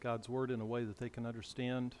God's Word in a way that they can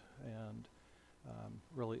understand, and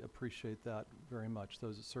really appreciate that very much.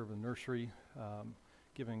 Those that serve in nursery,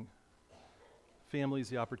 giving families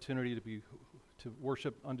the opportunity to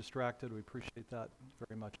worship undistracted, we appreciate that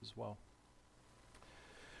very much as well.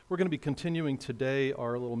 We're going to be continuing today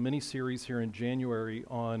our little mini-series here in January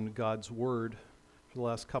on God's Word. For the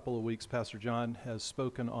last couple of weeks, Pastor John has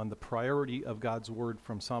spoken on the priority of God's Word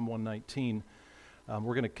from Psalm 119.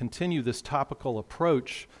 We're going to continue this topical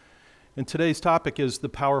approach, and today's topic is the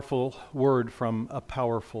powerful Word from a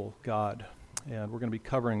powerful God. And we're going to be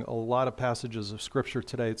covering a lot of passages of Scripture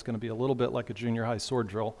today. It's going to be a little bit like a junior high sword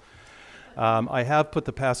drill. I have put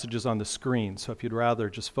the passages on the screen, so if you'd rather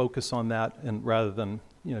just focus on that and rather than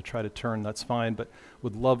try to turn, that's fine, but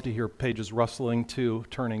would love to hear pages rustling too,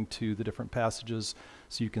 turning to the different passages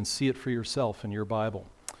so you can see it for yourself in your Bible.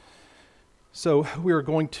 So we are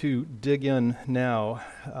going to dig in now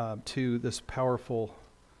to this powerful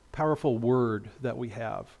word that we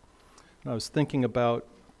have. And I was thinking about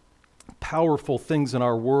powerful things in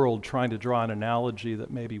our world, trying to draw an analogy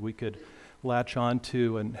that maybe we could latch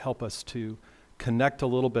onto and help us to connect a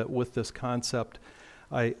little bit with this concept.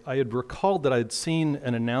 I had recalled that I had seen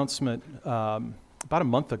an announcement about a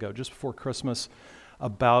month ago, just before Christmas,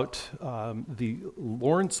 about the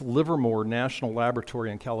Lawrence Livermore National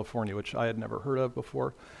Laboratory in California, which I had never heard of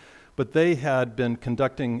before. But they had been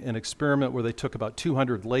conducting an experiment where they took about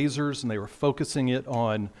 200 lasers and they were focusing it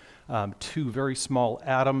on two very small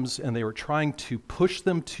atoms, and they were trying to push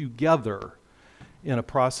them together in a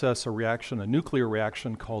process, a nuclear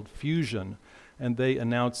reaction called fusion. And they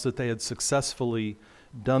announced that they had successfully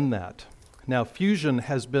done that. Now, fusion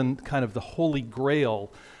has been kind of the holy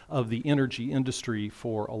grail of the energy industry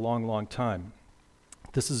for a long, long time.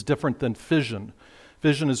 This is different than fission.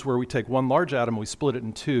 Fission is where we take one large atom, we split it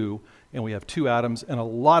in two, and we have two atoms, and a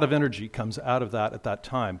lot of energy comes out of that at that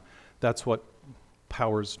time. That's what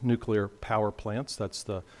powers nuclear power plants. That's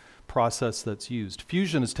the process that's used.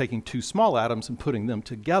 Fusion is taking two small atoms and putting them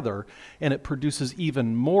together, and it produces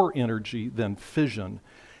even more energy than fission.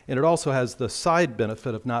 And it also has the side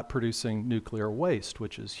benefit of not producing nuclear waste,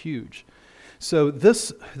 which is huge. So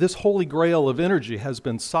this holy grail of energy has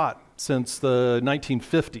been sought since the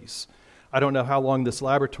 1950s. I don't know how long this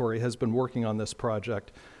laboratory has been working on this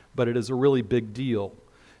project, but it is a really big deal.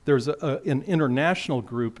 There's an international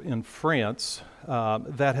group in France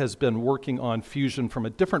that has been working on fusion from a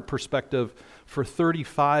different perspective for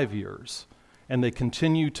 35 years, and they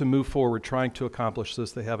continue to move forward trying to accomplish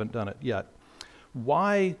this. They haven't done it yet.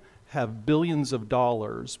 Why have billions of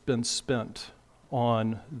dollars been spent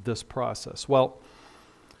on this process? Well,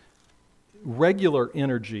 regular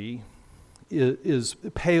energy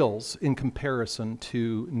pales in comparison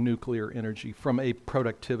to nuclear energy from a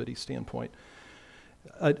productivity standpoint.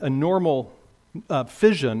 A normal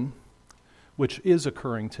fission, which is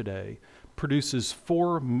occurring today, produces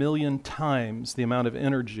 4 million times the amount of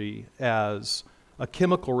energy as a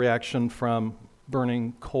chemical reaction from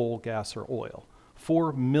burning coal, gas, or oil.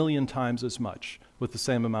 4 million times as much with the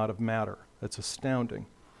same amount of matter. That's astounding.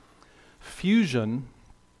 Fusion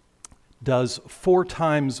does 4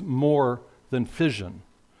 times more than fission.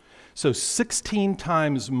 So 16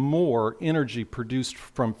 times more energy produced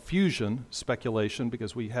from fusion, speculation,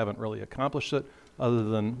 because we haven't really accomplished it other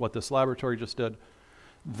than what this laboratory just did,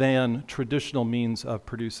 than traditional means of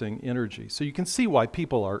producing energy. So you can see why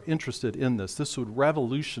people are interested in this. This would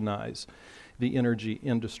revolutionize the energy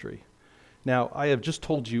industry. Now, I have just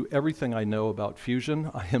told you everything I know about fusion.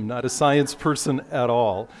 I am not a science person at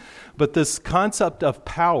all. But this concept of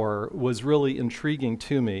power was really intriguing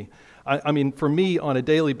to me. I mean, for me, on a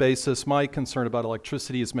daily basis, my concern about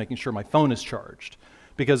electricity is making sure my phone is charged.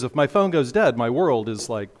 Because if my phone goes dead, my world is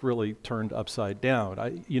really turned upside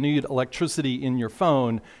down. You need electricity in your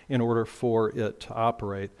phone in order for it to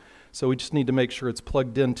operate. So we just need to make sure it's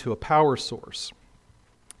plugged into a power source.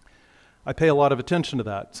 I pay a lot of attention to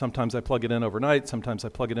that. Sometimes I plug it in overnight. Sometimes I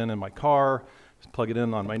plug it in my car, plug it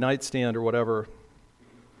in on my nightstand or whatever.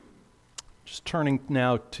 Just turning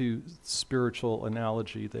now to spiritual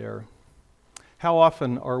analogy there. How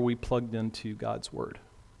often are we plugged into God's Word?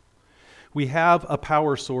 We have a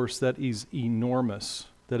power source that is enormous,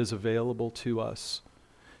 that is available to us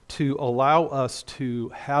to allow us to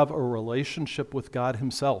have a relationship with God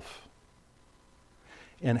Himself.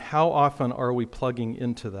 And how often are we plugging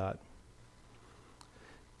into that?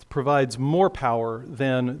 Provides more power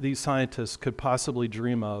than these scientists could possibly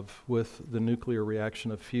dream of with the nuclear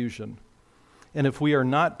reaction of fusion. And if we are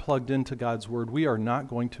not plugged into God's Word, we are not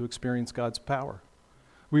going to experience God's power.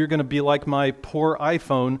 We are going to be like my poor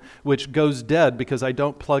iPhone, which goes dead because I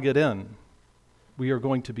don't plug it in. We are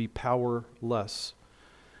going to be powerless.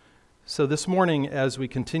 So this morning, as we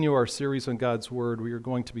continue our series on God's Word, we are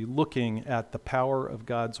going to be looking at the power of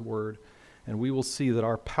God's Word, and we will see that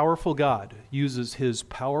our powerful God uses His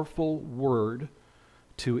powerful Word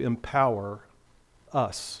to empower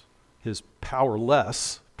us, His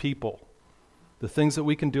powerless people. The things that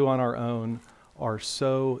we can do on our own are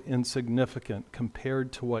so insignificant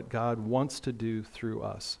compared to what God wants to do through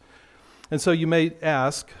us. And so you may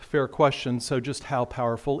ask, fair question, so just how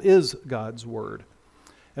powerful is God's Word?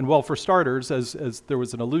 And well, for starters, as there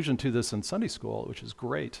was an allusion to this in Sunday school, which is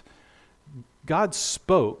great, God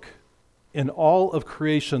spoke and all of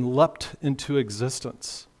creation leapt into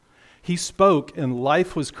existence. He spoke and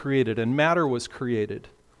life was created and matter was created.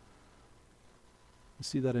 You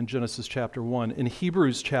see that in Genesis chapter 1. In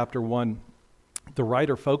Hebrews chapter 1, the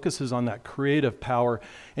writer focuses on that creative power,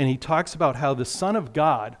 and he talks about how the Son of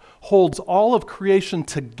God holds all of creation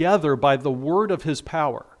together by the word of his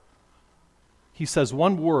power. He says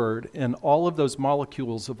one word, and all of those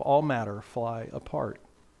molecules of all matter fly apart.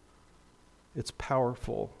 It's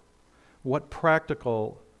powerful. What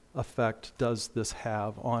practical effect does this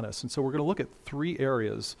have on us? And so we're going to look at three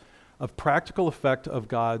areas of practical effect of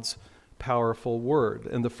God's powerful word.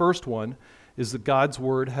 And the first one is that God's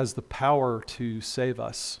word has the power to save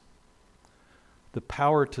us. The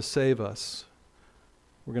power to save us.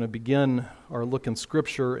 We're going to begin our look in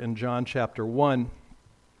Scripture in John chapter 1.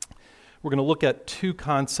 We're going to look at two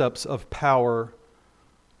concepts of power,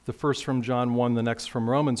 the first from John 1, the next from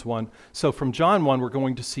Romans 1. So from John 1, we're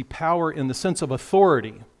going to see power in the sense of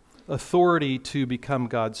authority to become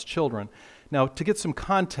God's children. Now, to get some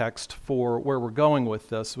context for where we're going with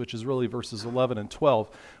this, which is really verses 11 and 12,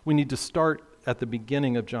 we need to start at the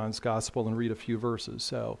beginning of John's Gospel and read a few verses.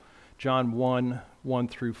 So John 1, 1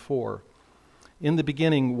 through 4. In the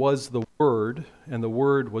beginning was the Word, and the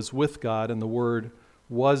Word was with God, and the Word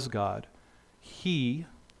was God. He,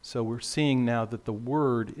 so we're seeing now that the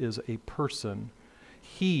Word is a person.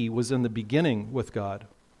 He was in the beginning with God.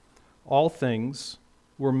 All things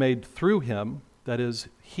were made through him, that is,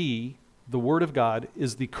 he, the Word of God,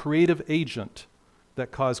 is the creative agent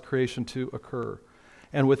that caused creation to occur.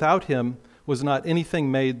 And without him was not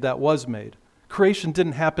anything made that was made. Creation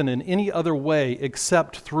didn't happen in any other way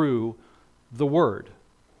except through the Word.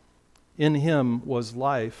 In him was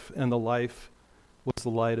life, and the life was the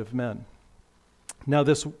light of men. Now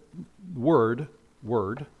this word,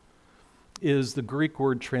 is the Greek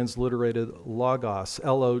word transliterated logos,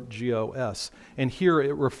 L-O-G-O-S. And here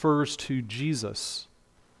it refers to Jesus.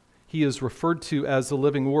 He is referred to as the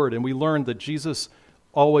living Word. And we learned that Jesus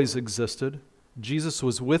always existed. Jesus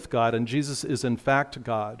was with God, and Jesus is in fact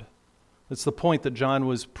God. That's the point that John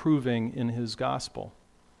was proving in his gospel.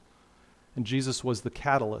 And Jesus was the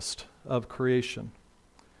catalyst of creation.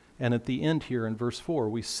 And at the end here in verse 4,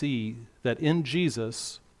 we see that in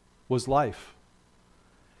Jesus was life.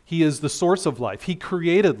 He is the source of life. He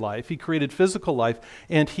created life. He created physical life,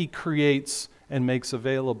 and he creates and makes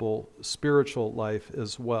available spiritual life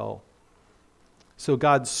as well. So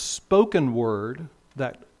God's spoken word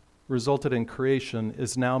that resulted in creation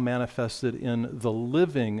is now manifested in the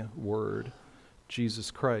living Word,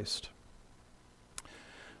 Jesus Christ.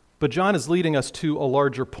 But John is leading us to a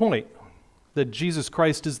larger point, that Jesus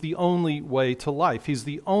Christ is the only way to life. He's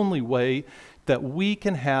the only way that we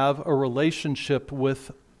can have a relationship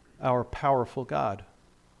with our powerful God.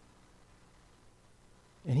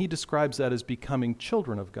 And he describes that as becoming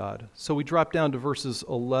children of God. So we drop down to verses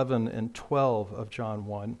 11 and 12 of John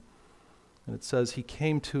 1, and it says, he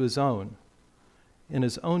came to his own, and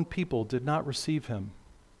his own people did not receive him.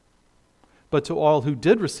 But to all who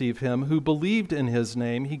did receive him, who believed in his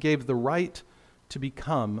name, he gave the right to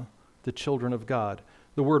become the children of God.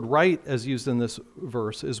 The word right, as used in this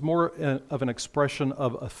verse, is more of an expression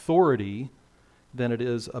of authority than it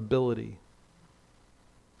is ability.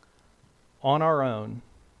 On our own,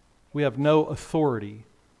 we have no authority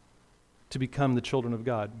to become the children of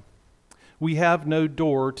God. We have no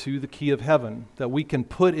door to the key of heaven that we can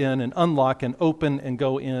put in and unlock and open and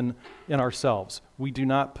go in ourselves. We do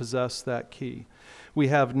not possess that key. We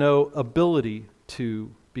have no ability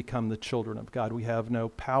to become the children of God. We have no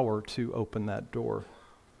power to open that door.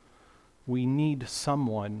 We need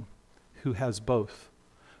someone who has both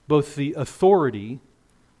the authority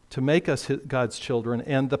to make us God's children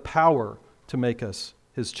and the power to make us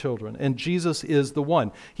his children. And Jesus is the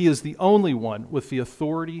one. He is the only one with the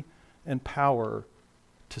authority and power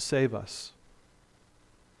to save us.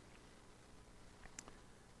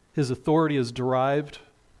 His authority is derived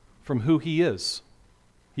from who he is.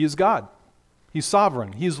 He is God. He's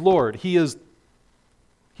sovereign. He is Lord. He is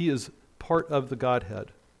part of the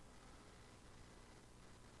Godhead.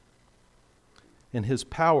 And his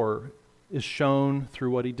power is shown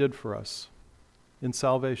through what he did for us in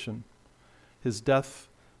salvation, his death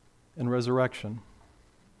and resurrection.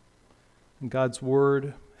 And God's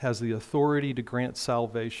word has the authority to grant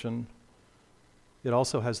salvation. It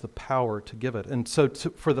also has the power to give it. And so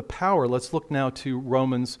for the power, let's look now to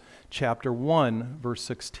Romans chapter 1, verse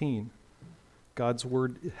 16. God's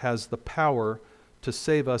word has the power to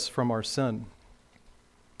save us from our sin.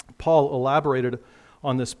 Paul elaborated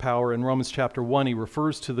on this power in Romans chapter 1. He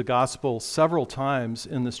refers to the gospel several times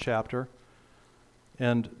in this chapter.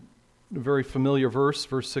 And a very familiar verse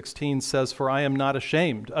 16 says, "For I am not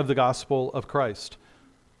ashamed of the gospel of Christ."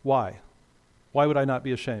 Why? Why would I not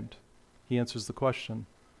be ashamed? He answers the question.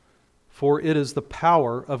 "For it is the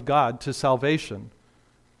power of God to salvation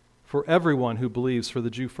for everyone who believes, for the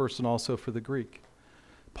Jew first and also for the Greek."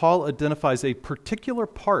 Paul identifies a particular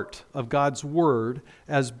part of God's word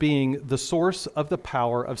as being the source of the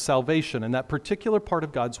power of salvation. And that particular part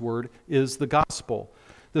of God's word is the gospel.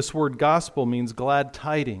 This word gospel means glad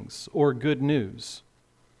tidings or good news.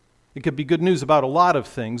 It could be good news about a lot of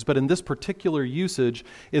things, but in this particular usage,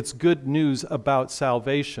 it's good news about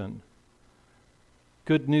salvation.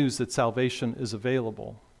 Good news that salvation is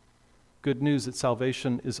available. Good news that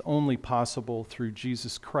salvation is only possible through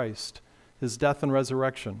Jesus Christ, his death and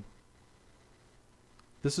resurrection.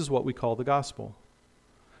 This is what we call the gospel.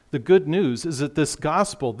 The good news is that this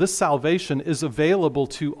gospel, this salvation, is available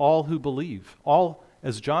to all who believe, all,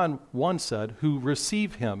 as John 1 said, who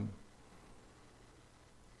receive him.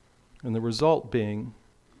 And the result being,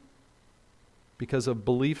 because of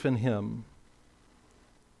belief in him,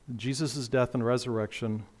 Jesus' death and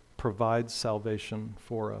resurrection provides salvation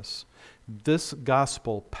for us. This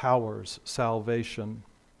gospel powers salvation.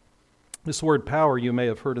 This word power, you may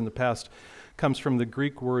have heard in the past, comes from the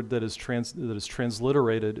Greek word that is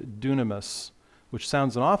transliterated dunamis, which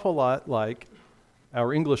sounds an awful lot like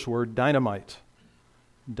our English word dynamite.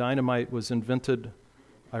 Dynamite was invented,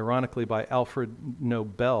 ironically, by Alfred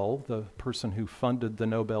Nobel, the person who funded the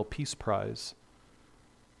Nobel Peace Prize.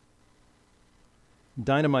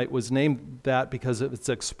 Dynamite was named that because of its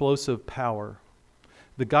explosive power.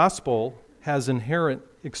 The gospel has inherent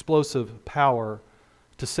explosive power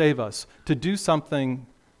to save us, to do something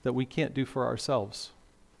that we can't do for ourselves,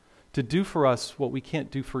 to do for us what we can't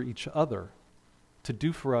do for each other, to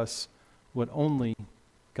do for us what only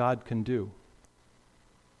God can do.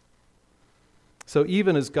 So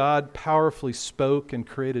even as God powerfully spoke and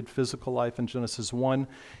created physical life in Genesis 1,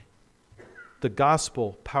 the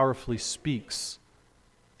gospel powerfully speaks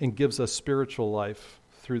and gives us spiritual life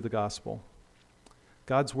through the gospel.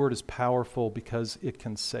 God's word is powerful because it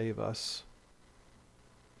can save us.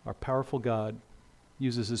 Our powerful God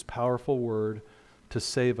uses his powerful word to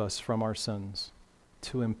save us from our sins,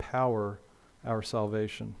 to empower our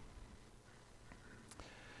salvation.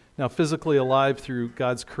 Now, physically alive through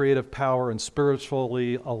God's creative power and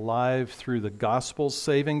spiritually alive through the gospel's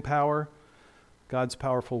saving power, God's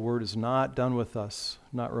powerful word is not done with us,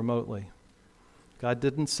 not remotely. God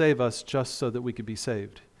didn't save us just so that we could be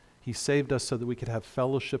saved. He saved us so that we could have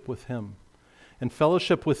fellowship with him. And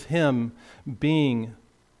fellowship with him being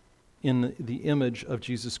in the image of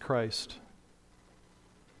Jesus Christ.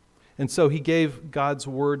 And so he gave God's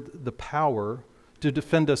word the power to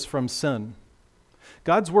defend us from sin.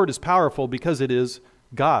 God's word is powerful because it is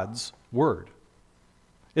God's word.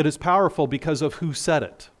 It is powerful because of who said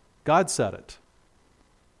it. God said it.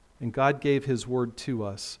 And God gave his word to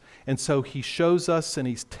us. And so he shows us and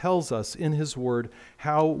he tells us in his word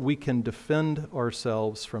how we can defend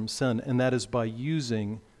ourselves from sin, and that is by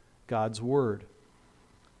using God's word.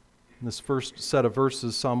 In this first set of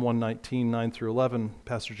verses, Psalm 119, 9 through 11,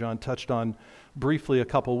 Pastor John touched on briefly a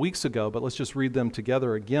couple weeks ago, but let's just read them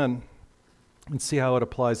together again and see how it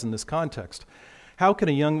applies in this context. How can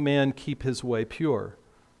a young man keep his way pure?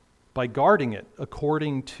 By guarding it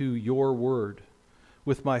according to your word.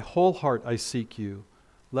 With my whole heart I seek you.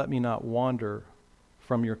 Let me not wander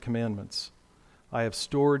from your commandments. I have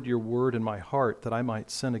stored your word in my heart that I might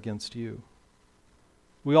sin against you.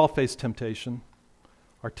 We all face temptation.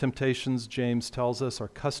 Our temptations, James tells us, are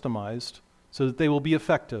customized so that they will be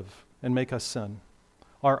effective and make us sin.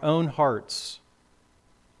 Our own hearts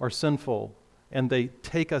are sinful, and they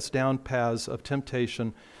take us down paths of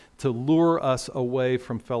temptation to lure us away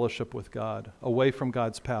from fellowship with God, away from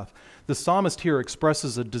God's path. The psalmist here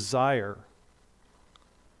expresses a desire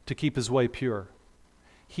to keep his way pure.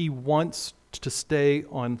 He wants to stay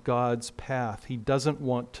on God's path. He doesn't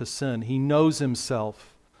want to sin. He knows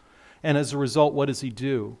himself. And as a result, what does he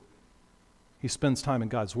do? He spends time in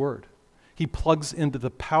God's word. He plugs into the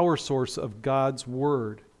power source of God's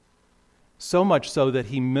word, so much so that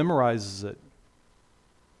he memorizes it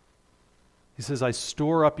He says, I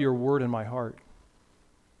store up your word in my heart.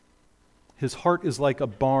 His heart is like a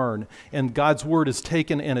barn, and God's word is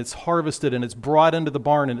taken and it's harvested and it's brought into the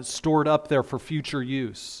barn and it's stored up there for future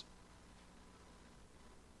use.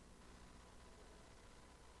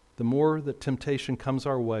 The more that temptation comes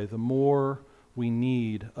our way, the more we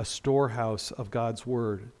need a storehouse of God's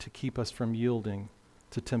word to keep us from yielding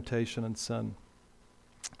to temptation and sin.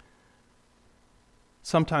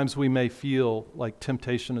 Sometimes we may feel like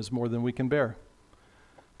temptation is more than we can bear.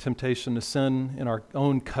 Temptation to sin in our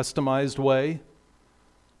own customized way.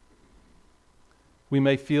 We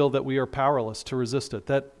may feel that we are powerless to resist it,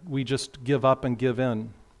 that we just give up and give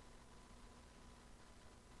in.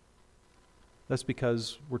 That's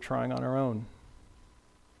because we're trying on our own.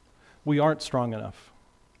 We aren't strong enough,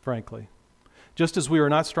 frankly. Just as we are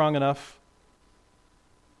not strong enough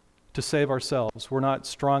to save ourselves, we're not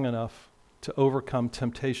strong enough to overcome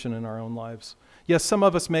temptation in our own lives. Yes, some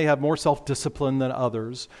of us may have more self-discipline than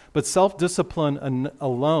others, but self-discipline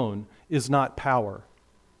alone is not power.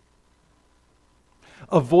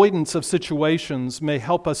 Avoidance of situations may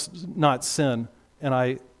help us not sin, and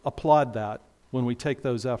I applaud that when we take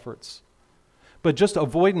those efforts. But just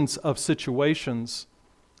avoidance of situations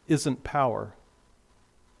isn't power.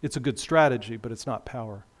 It's a good strategy, but it's not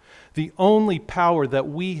power. The only power that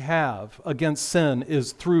we have against sin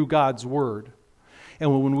is through God's word.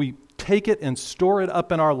 And when we take it and store it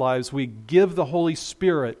up in our lives, we give the Holy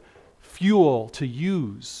Spirit fuel to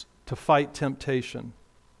use to fight temptation.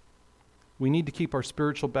 We need to keep our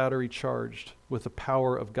spiritual battery charged with the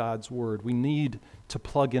power of God's word. We need to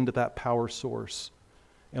plug into that power source,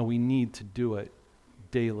 and we need to do it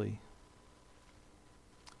daily.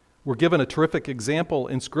 We're given a terrific example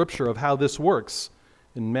in Scripture of how this works.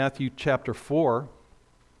 In Matthew chapter 4,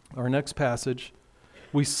 our next passage,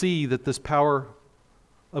 we see that this power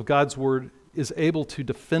of God's word is able to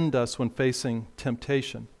defend us when facing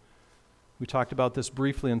temptation. We talked about this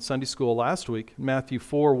briefly in Sunday school last week. Matthew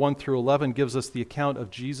 4, 1 through 11 gives us the account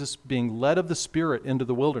of Jesus being led of the Spirit into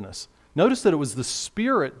the wilderness. Notice that it was the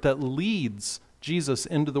Spirit that leads Jesus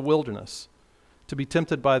into the wilderness to be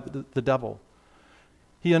tempted by the devil.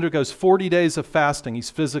 He undergoes 40 days of fasting. He's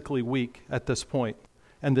physically weak at this point.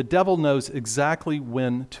 And the devil knows exactly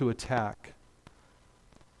when to attack.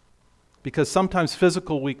 Because sometimes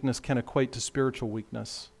physical weakness can equate to spiritual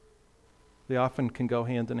weakness. They often can go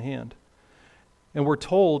hand in hand. And we're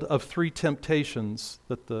told of 3 temptations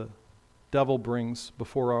that the devil brings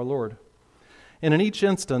before our Lord. And in each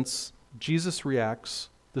instance, Jesus reacts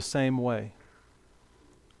the same way.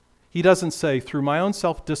 He doesn't say, through my own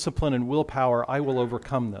self-discipline and willpower, I will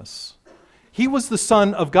overcome this. He was the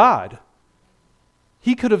Son of God.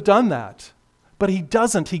 He could have done that, but he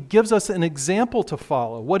doesn't. He gives us an example to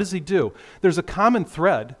follow. What does he do? There's a common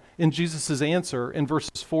thread in Jesus' answer in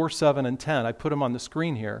verses 4, 7, and 10. I put them on the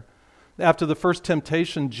screen here. After the first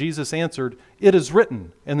temptation, Jesus answered, "It is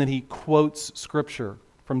written," and then he quotes Scripture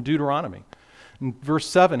from Deuteronomy. In verse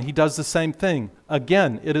 7, he does the same thing.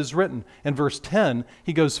 Again, "It is written." In verse 10,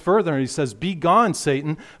 he goes further and he says, "Be gone,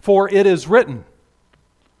 Satan, for it is written."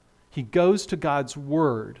 He goes to God's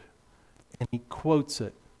word and he quotes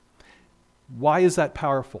it. Why is that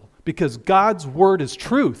powerful? Because God's word is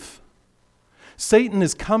truth. Satan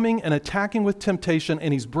is coming and attacking with temptation,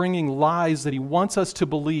 and he's bringing lies that he wants us to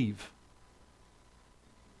believe.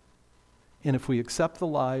 And if we accept the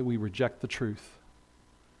lie, we reject the truth.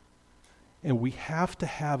 And we have to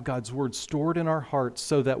have God's word stored in our hearts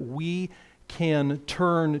so that we can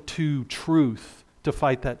turn to truth to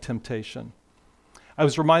fight that temptation. I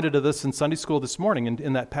was reminded of this in Sunday school this morning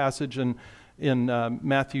in that passage in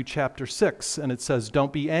Matthew chapter 6. And it says,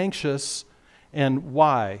 don't be anxious. And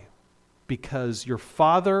why? Because your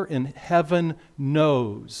Father in heaven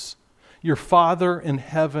knows. Your Father in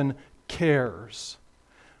heaven cares.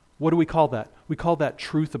 What do we call that? We call that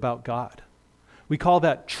truth about God. We call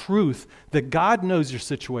that truth that God knows your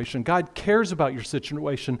situation. God cares about your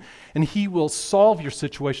situation, and he will solve your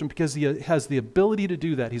situation because he has the ability to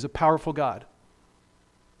do that. He's a powerful God.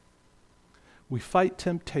 We fight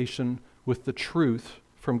temptation with the truth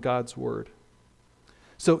from God's word.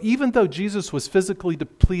 So even though Jesus was physically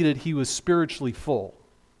depleted, he was spiritually full.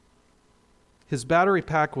 His battery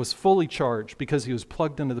pack was fully charged because he was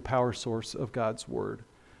plugged into the power source of God's word,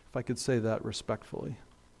 if I could say that respectfully.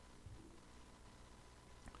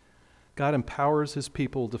 God empowers his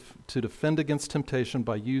people to defend against temptation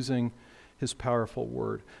by using his powerful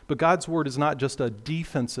word. But God's word is not just a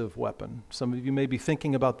defensive weapon. Some of you may be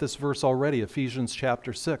thinking about this verse already, Ephesians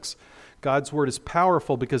chapter 6. God's word is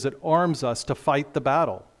powerful because it arms us to fight the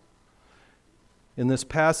battle. In this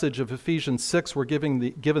passage of Ephesians 6, we're given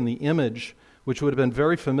the image which would have been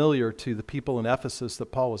very familiar to the people in Ephesus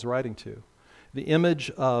that Paul was writing to. The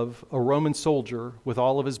image of a Roman soldier with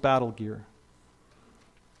all of his battle gear.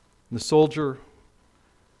 And the soldier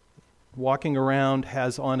walking around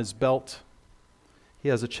has on his belt, he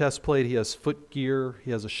has a chest plate, he has foot gear,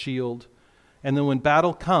 he has a shield. And then when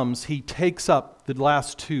battle comes, he takes up the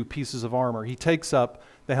last two pieces of armor. He takes up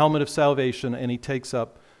the helmet of salvation, and he takes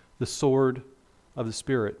up the sword of the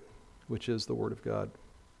Spirit, which is the Word of God.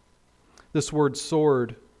 This word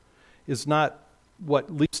sword is not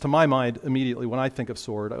what leaps to my mind immediately when I think of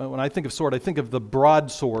sword. When I think of sword, I think of the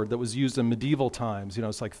broadsword that was used in medieval times. You know,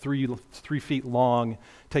 it's like three feet long,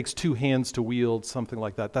 takes two hands to wield, something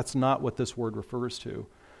like that. That's not what this word refers to.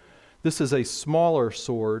 This is a smaller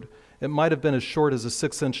sword. It might have been as short as a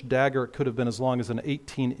 6-inch dagger. It could have been as long as an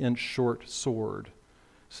 18-inch short sword.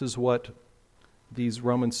 This is what these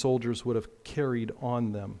Roman soldiers would have carried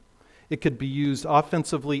on them. It could be used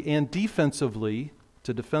offensively and defensively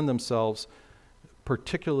to defend themselves,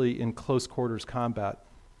 particularly in close quarters combat.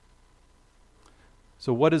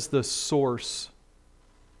 So what is the source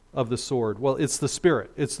of the sword? Well, it's the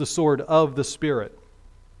Spirit. It's the sword of the Spirit.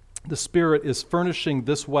 The Spirit is furnishing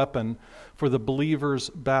this weapon for the believer's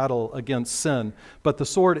battle against sin. But the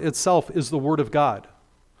sword itself is the Word of God.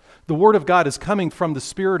 The Word of God is coming from the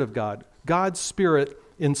Spirit of God. God's Spirit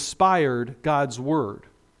inspired God's Word.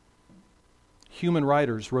 Human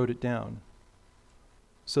writers wrote it down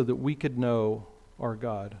so that we could know our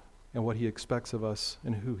God and what He expects of us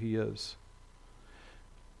and who He is.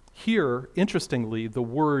 Here, interestingly, the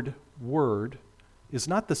word word is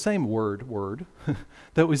not the same word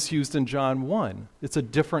that was used in John 1. It's a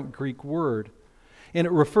different Greek word. And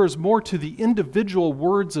it refers more to the individual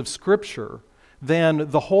words of Scripture than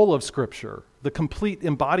the whole of Scripture, the complete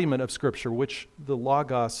embodiment of Scripture, which the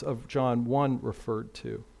Logos of John 1 referred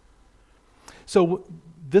to. So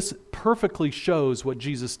this perfectly shows what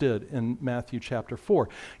Jesus did in Matthew chapter 4.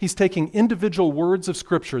 He's taking individual words of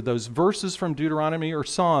Scripture, those verses from Deuteronomy or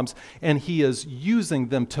Psalms, and he is using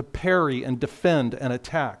them to parry and defend and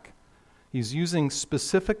attack. He's using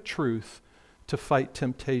specific truth to fight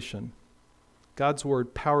temptation. God's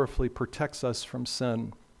word powerfully protects us from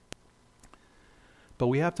sin. But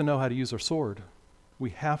we have to know how to use our sword.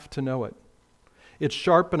 We have to know it. It's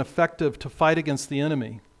sharp and effective to fight against the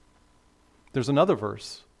enemy. There's another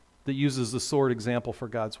verse that uses the sword example for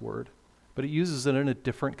God's word, but it uses it in a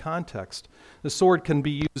different context. The sword can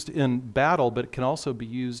be used in battle, but it can also be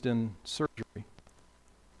used in surgery.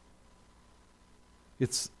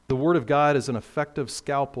 The word of God is an effective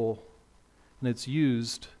scalpel, and it's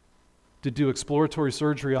used to do exploratory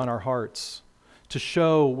surgery on our hearts, to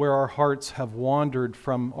show where our hearts have wandered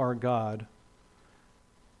from our God.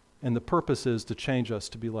 And the purpose is to change us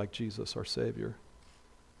to be like Jesus, our Savior.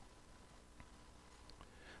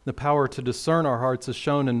 The power to discern our hearts is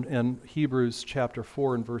shown in Hebrews chapter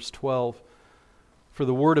 4 and verse 12. For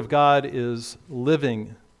the word of God is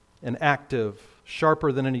living and active,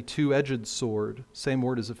 sharper than any two-edged sword, same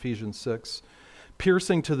word as Ephesians 6,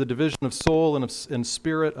 piercing to the division of soul and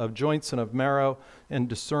spirit, of joints and of marrow, and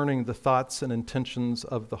discerning the thoughts and intentions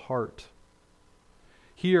of the heart.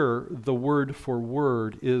 Here, the word for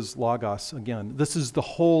word is logos again. This is the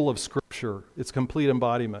whole of Scripture, its complete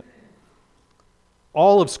embodiment.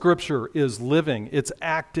 All of Scripture is living, it's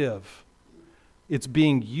active. It's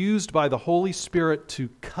being used by the Holy Spirit to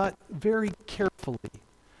cut very carefully.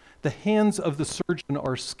 The hands of the surgeon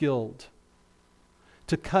are skilled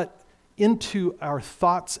to cut into our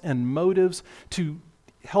thoughts and motives, to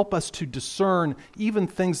help us to discern even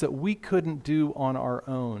things that we couldn't do on our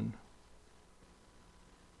own.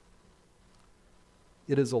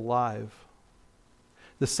 It is alive.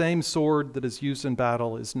 The same sword that is used in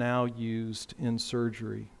battle is now used in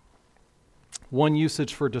surgery. One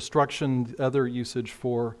usage for destruction, the other usage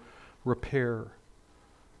for repair.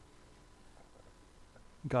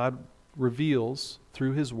 God reveals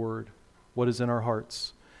through His Word what is in our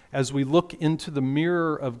hearts. As we look into the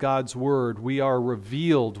mirror of God's Word, we are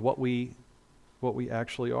revealed what we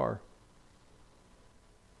actually are.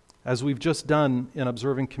 As we've just done in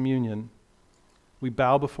observing communion, we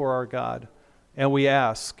bow before our God and we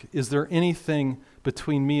ask, is there anything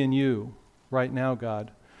between me and you right now,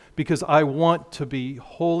 God? Because I want to be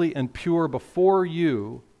holy and pure before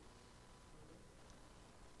you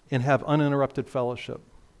and have uninterrupted fellowship.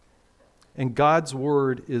 And God's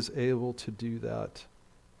word is able to do that.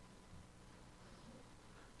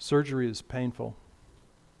 Surgery is painful.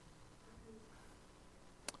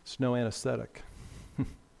 It's no anesthetic.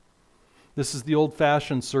 This is the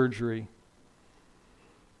old-fashioned surgery.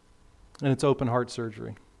 And it's open heart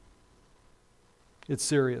surgery. It's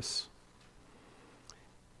serious.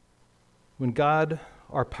 When God,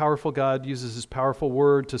 our powerful God, uses his powerful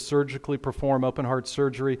word to surgically perform open heart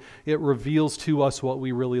surgery, it reveals to us what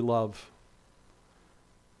we really love.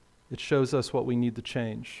 It shows us what we need to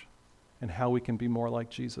change and how we can be more like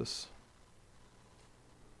Jesus.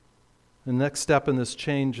 The next step in this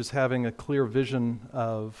change is having a clear vision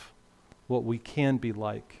of what we can be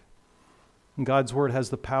like. And God's word has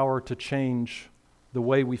the power to change the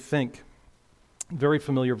way we think. Very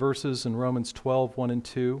familiar verses in Romans 12, 1 and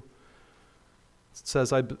 2. It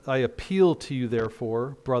says, I appeal to you,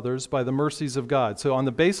 therefore, brothers, by the mercies of God. So on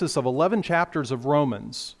the basis of 11 chapters of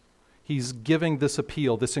Romans, he's giving this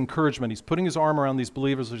appeal, this encouragement. He's putting his arm around these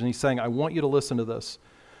believers and he's saying, I want you to listen to this.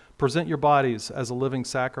 Present your bodies as a living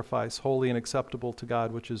sacrifice, holy and acceptable to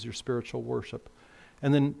God, which is your spiritual worship.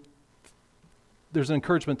 And then there's an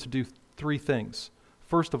encouragement to do three things.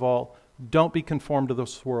 First of all, don't be conformed to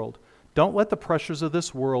this world. Don't let the pressures of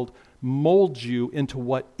this world mold you into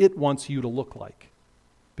what it wants you to look like,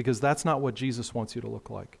 because that's not what Jesus wants you to look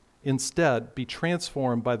like. Instead, be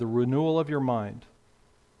transformed by the renewal of your mind.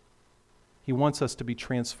 He wants us to be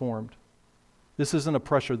transformed. This isn't a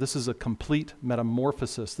pressure. This is a complete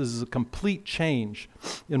metamorphosis. This is a complete change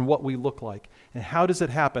in what we look like. And how does it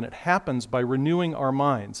happen? It happens by renewing our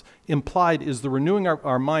minds. Implied is the renewing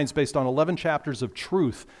our minds based on 11 chapters of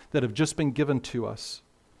truth that have just been given to us.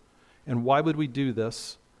 And why would we do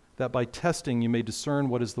this? That by testing you may discern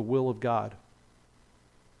what is the will of God,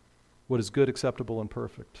 what is good, acceptable, and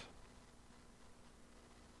perfect.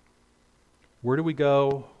 Where do we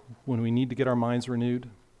go when we need to get our minds renewed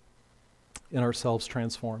and ourselves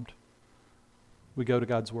transformed? We go to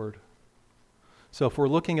God's word. So if we're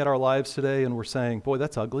looking at our lives today and we're saying, boy,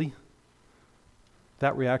 that's ugly,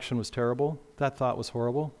 that reaction was terrible, that thought was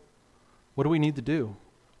horrible, what do we need to do?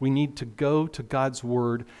 We need to go to God's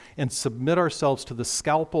word and submit ourselves to the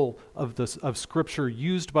scalpel of Scripture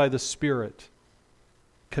used by the Spirit,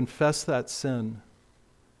 confess that sin,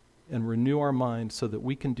 and renew our mind so that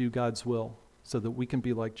we can do God's will, so that we can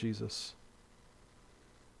be like Jesus.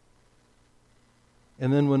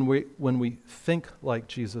 And then when we think like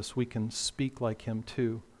Jesus, we can speak like him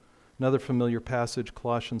too. Another familiar passage,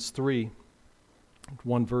 Colossians 3,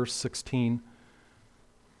 1 verse 16.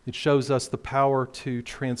 It shows us the power to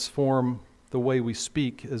transform the way we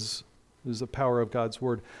speak is the power of God's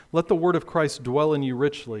word. Let the word of Christ dwell in you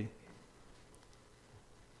richly,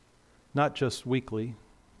 not just weakly,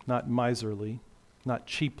 not miserly, not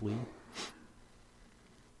cheaply.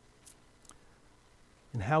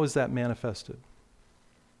 And how is that manifested?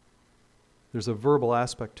 There's a verbal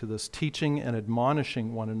aspect to this, teaching and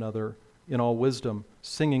admonishing one another in all wisdom,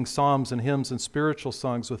 singing psalms and hymns and spiritual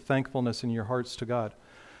songs with thankfulness in your hearts to God.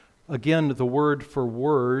 Again, the word for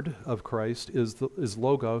word of Christ is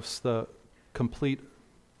logos, the complete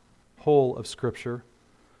whole of Scripture.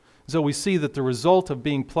 So we see that the result of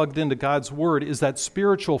being plugged into God's word is that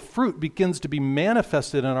spiritual fruit begins to be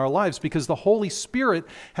manifested in our lives because the Holy Spirit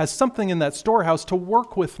has something in that storehouse to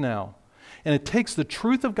work with now. And it takes the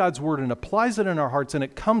truth of God's word and applies it in our hearts, and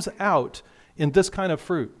it comes out in this kind of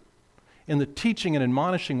fruit. In the teaching and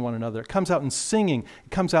admonishing one another. It comes out in singing.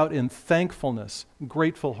 It comes out in thankfulness,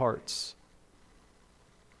 grateful hearts.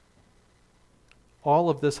 All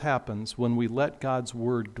of this happens when we let God's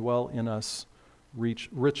word dwell in us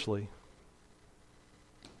richly.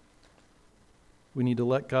 We need to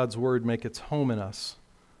let God's word make its home in us.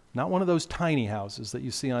 Not one of those tiny houses that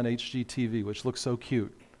you see on HGTV, which looks so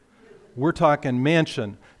cute. We're talking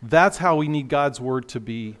mansion. That's how we need God's word to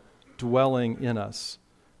be dwelling in us.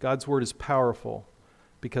 God's word is powerful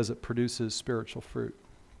because it produces spiritual fruit.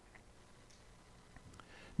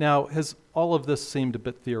 Now, has all of this seemed a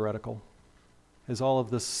bit theoretical? Has all of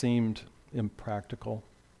this seemed impractical?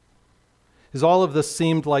 Has all of this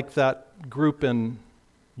seemed like that group in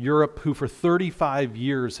Europe who for 35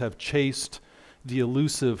 years have chased the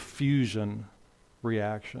elusive fusion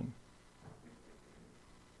reaction?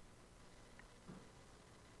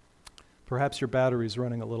 Perhaps your battery's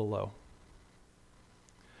running a little low.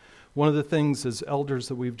 One of the things as elders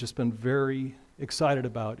that we've just been very excited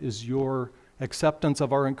about is your acceptance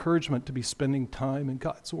of our encouragement to be spending time in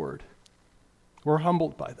God's word. We're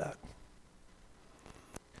humbled by that.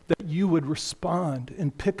 That you would respond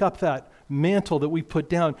and pick up that mantle that we put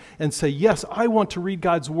down and say, yes, I want to read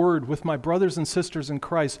God's word with my brothers and sisters in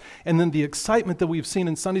Christ. And then the excitement that we've seen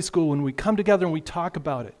in Sunday school when we come together and we talk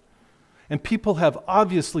about it. And people have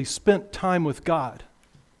obviously spent time with God.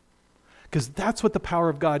 Because that's what the power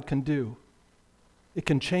of God can do. It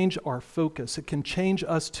can change our focus. It can change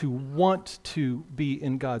us to want to be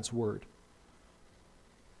in God's word.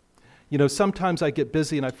 You know, sometimes I get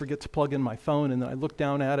busy and I forget to plug in my phone, and then I look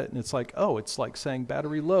down at it and it's like, oh, it's like saying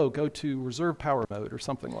battery low, go to reserve power mode or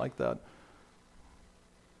something like that.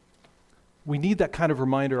 We need that kind of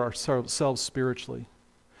reminder ourselves spiritually.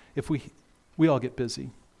 If we all get busy.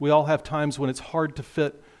 We all have times when it's hard to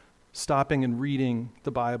fit stopping and reading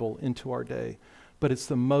the Bible into our day. But it's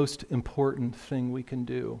the most important thing we can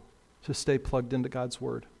do to stay plugged into God's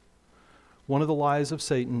Word. One of the lies of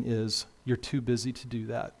Satan is, you're too busy to do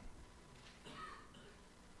that.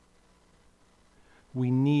 We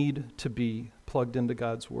need to be plugged into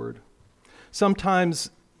God's Word. Sometimes,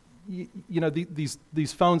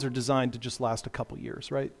 these phones are designed to just last a couple years,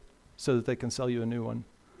 right? So that they can sell you a new one.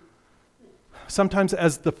 Sometimes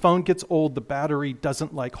as the phone gets old, the battery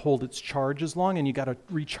doesn't hold its charge as long, and you got to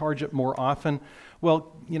recharge it more often.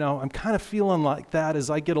 Well, I'm kind of feeling like that as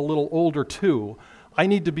I get a little older too. I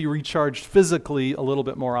need to be recharged physically a little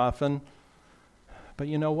bit more often. But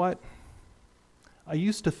you know what? I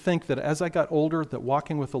used to think that as I got older, that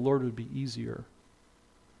walking with the Lord would be easier.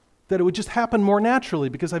 That it would just happen more naturally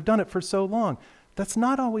because I've done it for so long. That's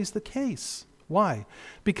not always the case. Why?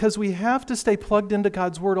 Because we have to stay plugged into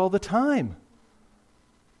God's Word all the time.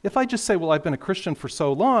 If I just say, well, I've been a Christian for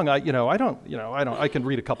so long, I can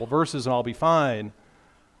read a couple verses and I'll be fine.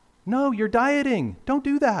 No, you're dieting. Don't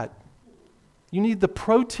do that. You need the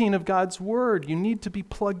protein of God's Word. You need to be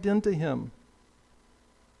plugged into Him.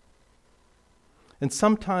 And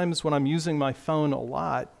sometimes when I'm using my phone a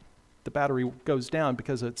lot, the battery goes down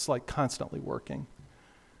because it's constantly working.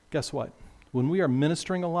 Guess what? When we are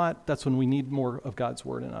ministering a lot, that's when we need more of God's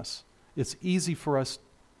Word in us. It's easy for us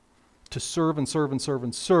to serve and serve and serve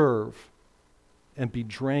and serve and be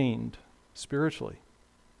drained spiritually.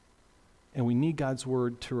 And we need God's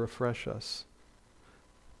Word to refresh us.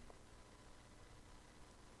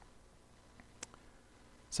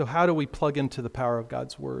 So how do we plug into the power of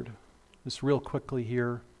God's Word? Just real quickly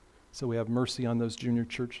here, so we have mercy on those junior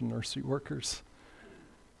church and nursery workers.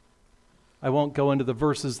 I won't go into the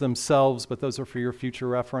verses themselves, but those are for your future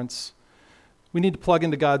reference. We need to plug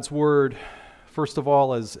into God's Word. First of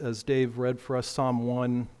all, as Dave read for us, Psalm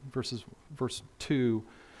 1, verse 2,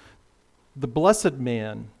 the blessed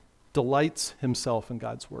man delights himself in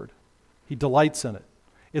God's Word. He delights in it.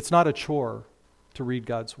 It's not a chore to read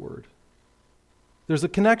God's Word. There's a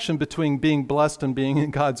connection between being blessed and being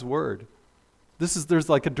in God's Word. There's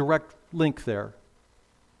a direct link there.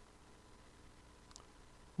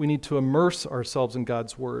 We need to immerse ourselves in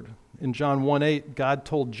God's Word. In John 1:8, God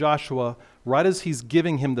told Joshua, right as he's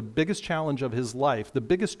giving him the biggest challenge of his life, the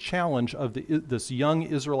biggest challenge of this young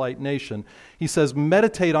Israelite nation, he says,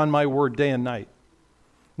 meditate on my word day and night.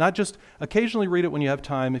 Not just occasionally read it when you have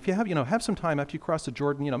time. If you have some time after you cross the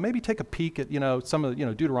Jordan, maybe take a peek at, some of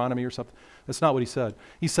Deuteronomy or something. That's not what he said.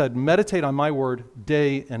 He said, meditate on my word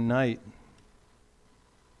day and night.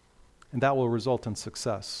 And that will result in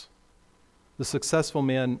success. The successful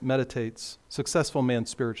man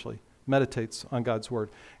spiritually, meditates on God's Word.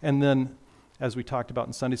 And then, as we talked about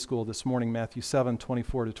in Sunday school this morning, Matthew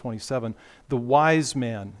 7:24-27, the wise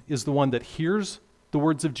man is the one that hears the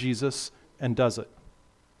words of Jesus and does it.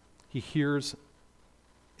 He hears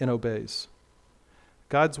and obeys.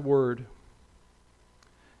 God's Word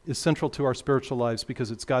is central to our spiritual lives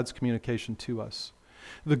because it's God's communication to us.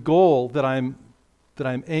 The goal that I'm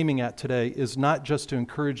aiming at today is not just to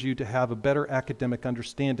encourage you to have a better academic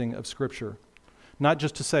understanding of Scripture, not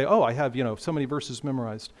just to say, oh, I have, so many verses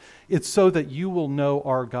memorized. It's so that you will know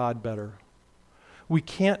our God better. We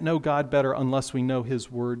can't know God better unless we know His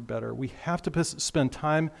Word better. We have to spend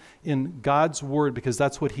time in God's Word because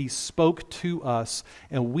that's what He spoke to us,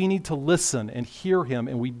 and we need to listen and hear Him,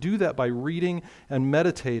 and we do that by reading and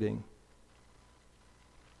meditating.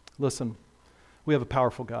 Listen, we have a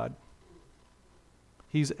powerful God.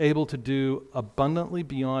 He's able to do abundantly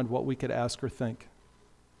beyond what we could ask or think.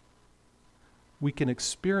 We can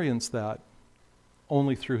experience that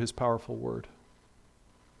only through His powerful Word.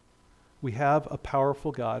 We have a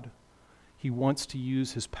powerful God. He wants to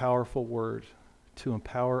use His powerful Word to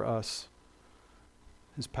empower us,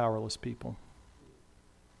 His powerless people.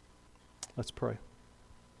 Let's pray.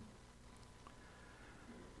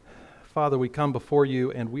 Father, we come before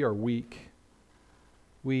You and we are weak.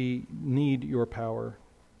 We need Your power.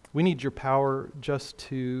 We need Your power just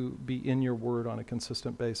to be in Your Word on a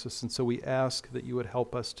consistent basis. And so we ask that You would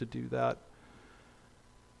help us to do that.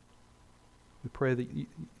 We pray that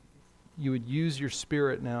You would use Your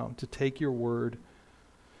Spirit now to take Your Word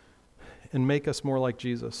and make us more like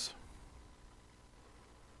Jesus.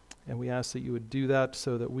 And we ask that You would do that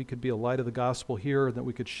so that we could be a light of the gospel here and that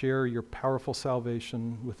we could share Your powerful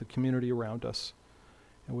salvation with the community around us.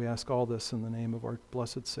 And we ask all this in the name of our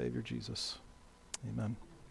blessed Savior, Jesus. Amen.